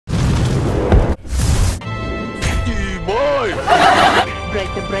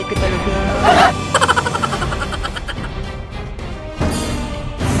Bright na bright ka talaga.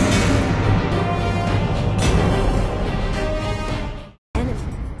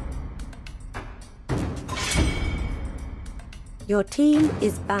 Your team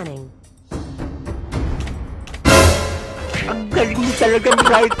is banning. Ang galing mo talagang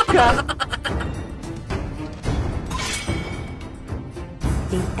bright ka.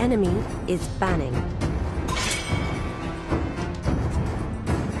 The enemy is banning.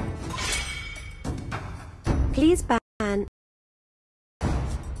 Please ban.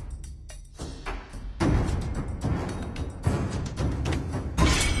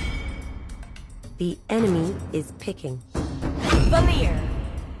 The enemy is picking. Valier.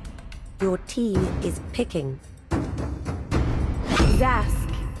 Your team is picking. Zask.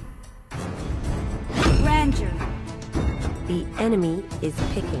 Ranger. The enemy is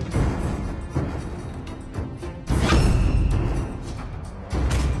picking.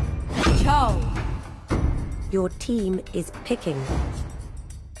 Chou. Your team is picking.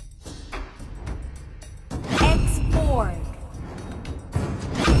 Xborg.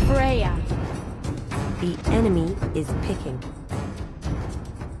 Freya. The enemy is picking.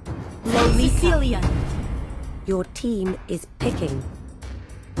 Sicilian. Your team is picking.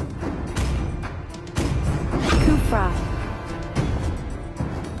 Kufra.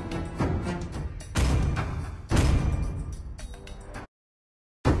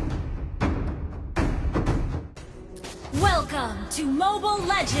 Welcome to Mobile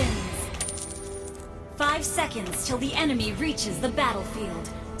Legends! 5 seconds till the enemy reaches the battlefield.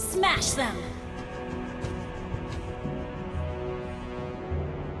 Smash them!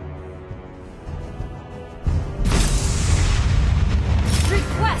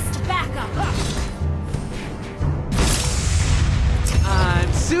 Request backup!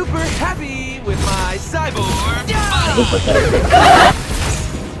 I'm super happy with my cyborg body!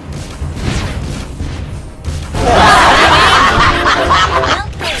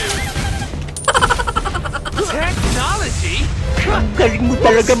 Technology? Ang galing mo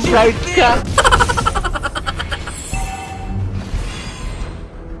talagang bright ka.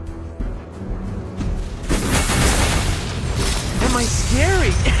 Am I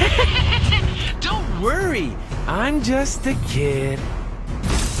scary? Don't worry, I'm just a kid.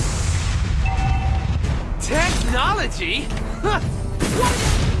 Technology? Huh. What?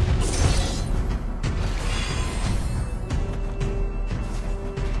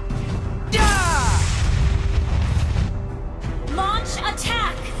 Launch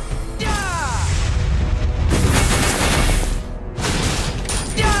attack!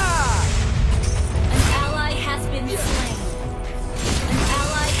 An ally has been slain. An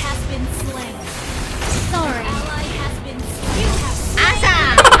ally has been slain. Sorry. An ally has been slain. You have slain.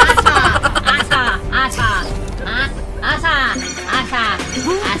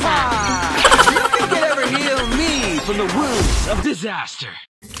 Nothing can ever heal me from the wounds of disaster.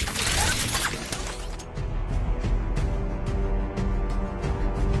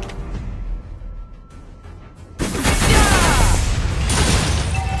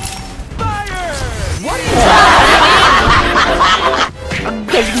 Ang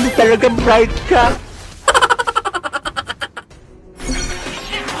galing mo talagang bright ka.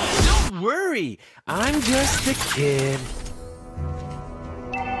 Don't worry, I'm just a kid.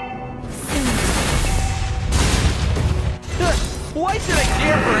 Why should I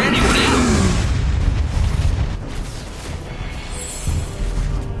care for anyone else?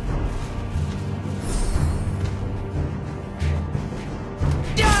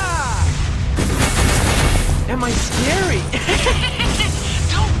 Am I scary?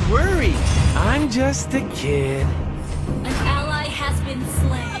 Don't worry, I'm just a kid. An ally has been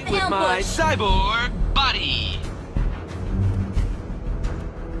slain. With my cyborg body.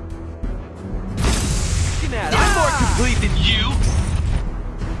 I'm more complete than you.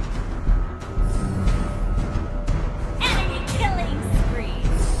 Enemy killing spree.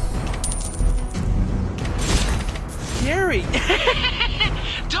 Scary.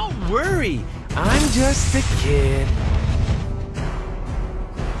 Don't worry, I'm just a kid.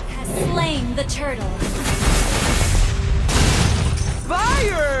 Has slain the turtle.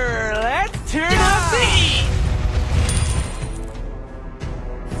 Fire! Let's turn up the heat!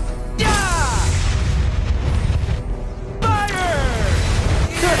 Fire!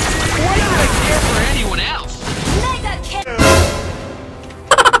 Why should I care for anyone else? Mega kill.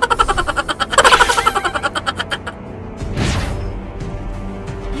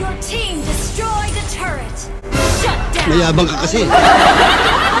 Your team destroyed a turret. Shut down. Mayabang ka kasi.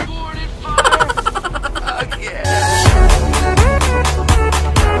 Aborted fire! Again!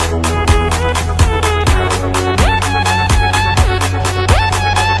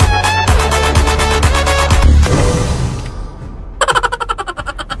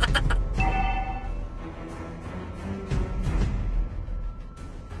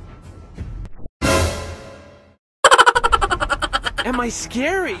 Am I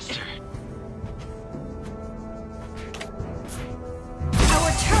scary? Our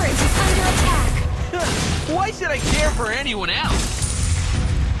turret is under attack. Why should I care for anyone else?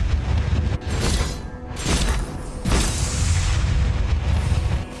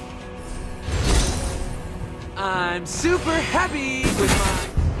 I'm super happy with my...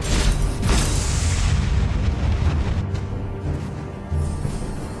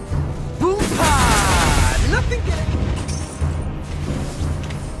 Boom-pa! Nothing can...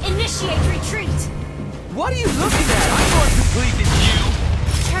 Initiate retreat. What are you looking at? I'm more complete than you!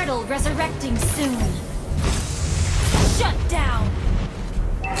 Turtle resurrecting soon. Shut down.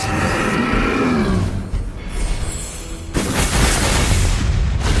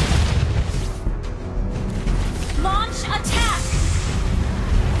 Launch attack.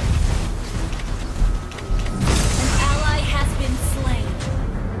 An ally has been slain.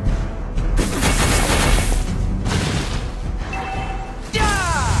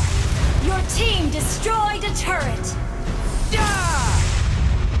 Yeah! Your team destroyed a turret. Yeah!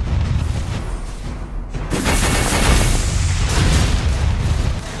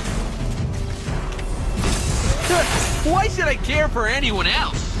 Why should I care for anyone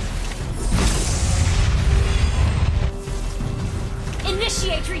else?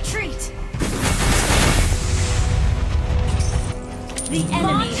 Initiate retreat. The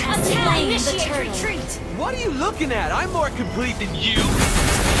enemy has slain the turtle. Retreat. What are you looking at? I'm more complete than you!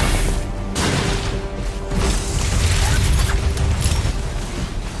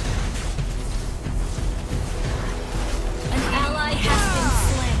 An ally has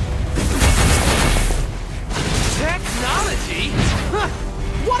been Technology? Huh.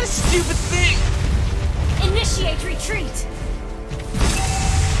 What a stupid thing! slain. Initiate retreat.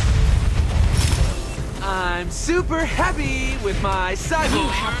 I'm super happy with my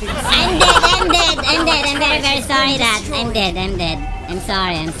cyborg. I'm dead. I'm very, very sorry, Dad. I'm dead. I'm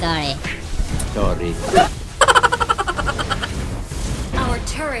sorry. Sorry. Our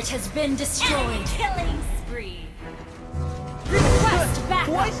turret has been destroyed. Killing spree. Request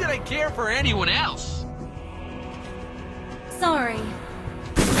backup. Why should I care for anyone else? Sorry.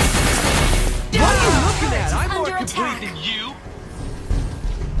 What are you looking at? I'm more Under complete attack. than you!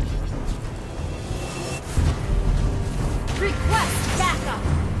 Request backup.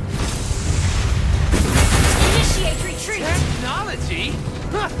 Initiate retreat. Technology?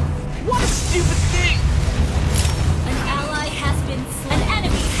 Huh. What a stupid thing! An ally has been slain. An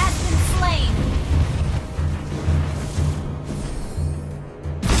enemy has been slain.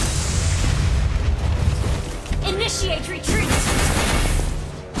 Initiate retreat.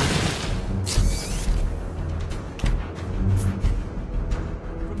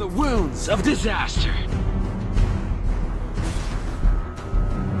 From the wounds of disaster.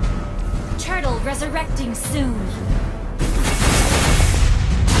 Turtle resurrecting soon.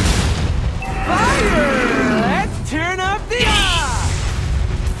 Fire! Let's turn up the...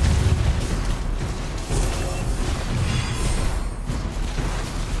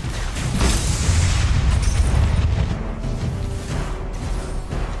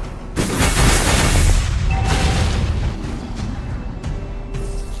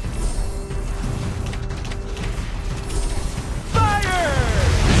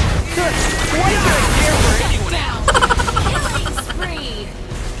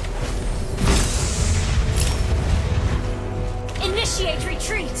 Initiate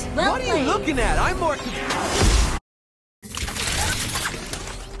retreat. Well What are you looking at? I'm more...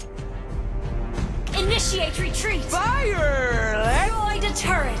 Initiate retreat. Fire! Let's... Destroyed a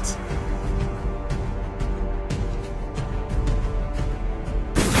turret.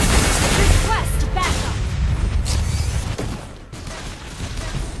 Request backup.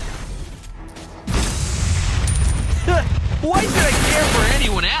 Why should I care for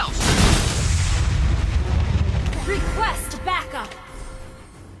anyone else? Request backup.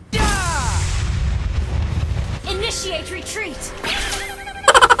 Yeah! Initiate retreat.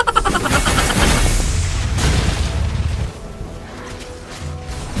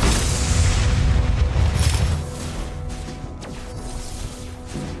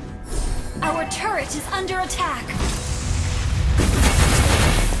 Our turret is under attack.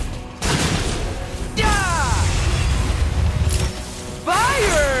 Yeah!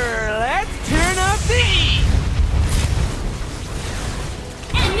 Fire! Let's turn up the...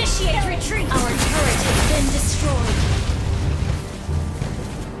 Initiate retreat. Our turret has been destroyed.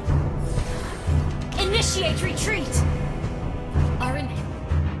 Initiate retreat.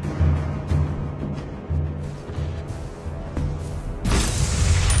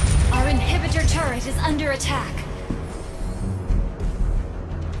 Our inhibitor turret is under attack.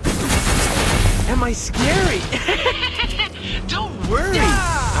 Am I scary? Don't worry.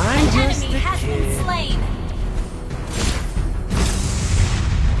 I'm An just enemy a has been kid. slain.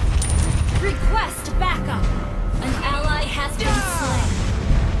 Request backup. An ally has been slain.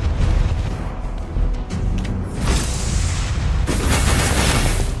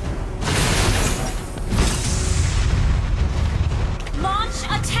 Launch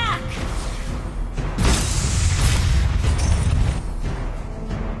attack.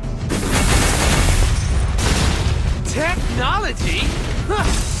 Technology? Huh.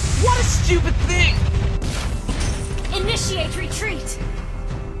 What a stupid thing! Initiate retreat.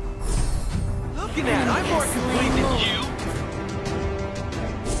 Looking at, I'm more complete than you.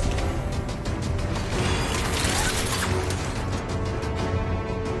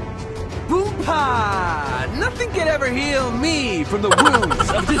 Boompa! Nothing can ever heal me from the wounds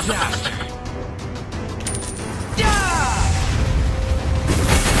of disaster. Yeah!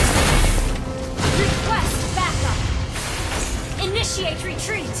 Request backup. Initiate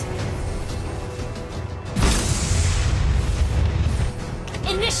retreat.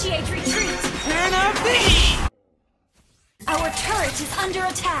 Initiate retreat. Turn up the heat! Our turret is under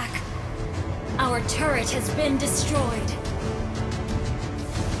attack. Our turret has been destroyed.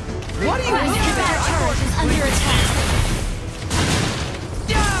 What are you Our looking at? turret is under attack.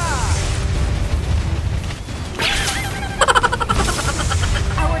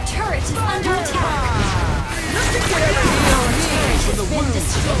 Our turret is under attack. Nothing can ever heal me from the Been wounds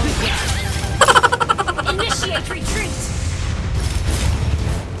of destroyed. Initiate retreat.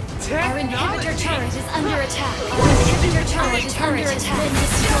 Our inhibitor turret is under attack. Our inhibitor turret is under attack. Been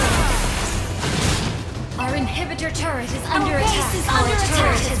destroyed. Our inhibitor turret is under attack. Our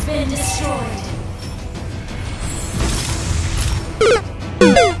turret has been destroyed.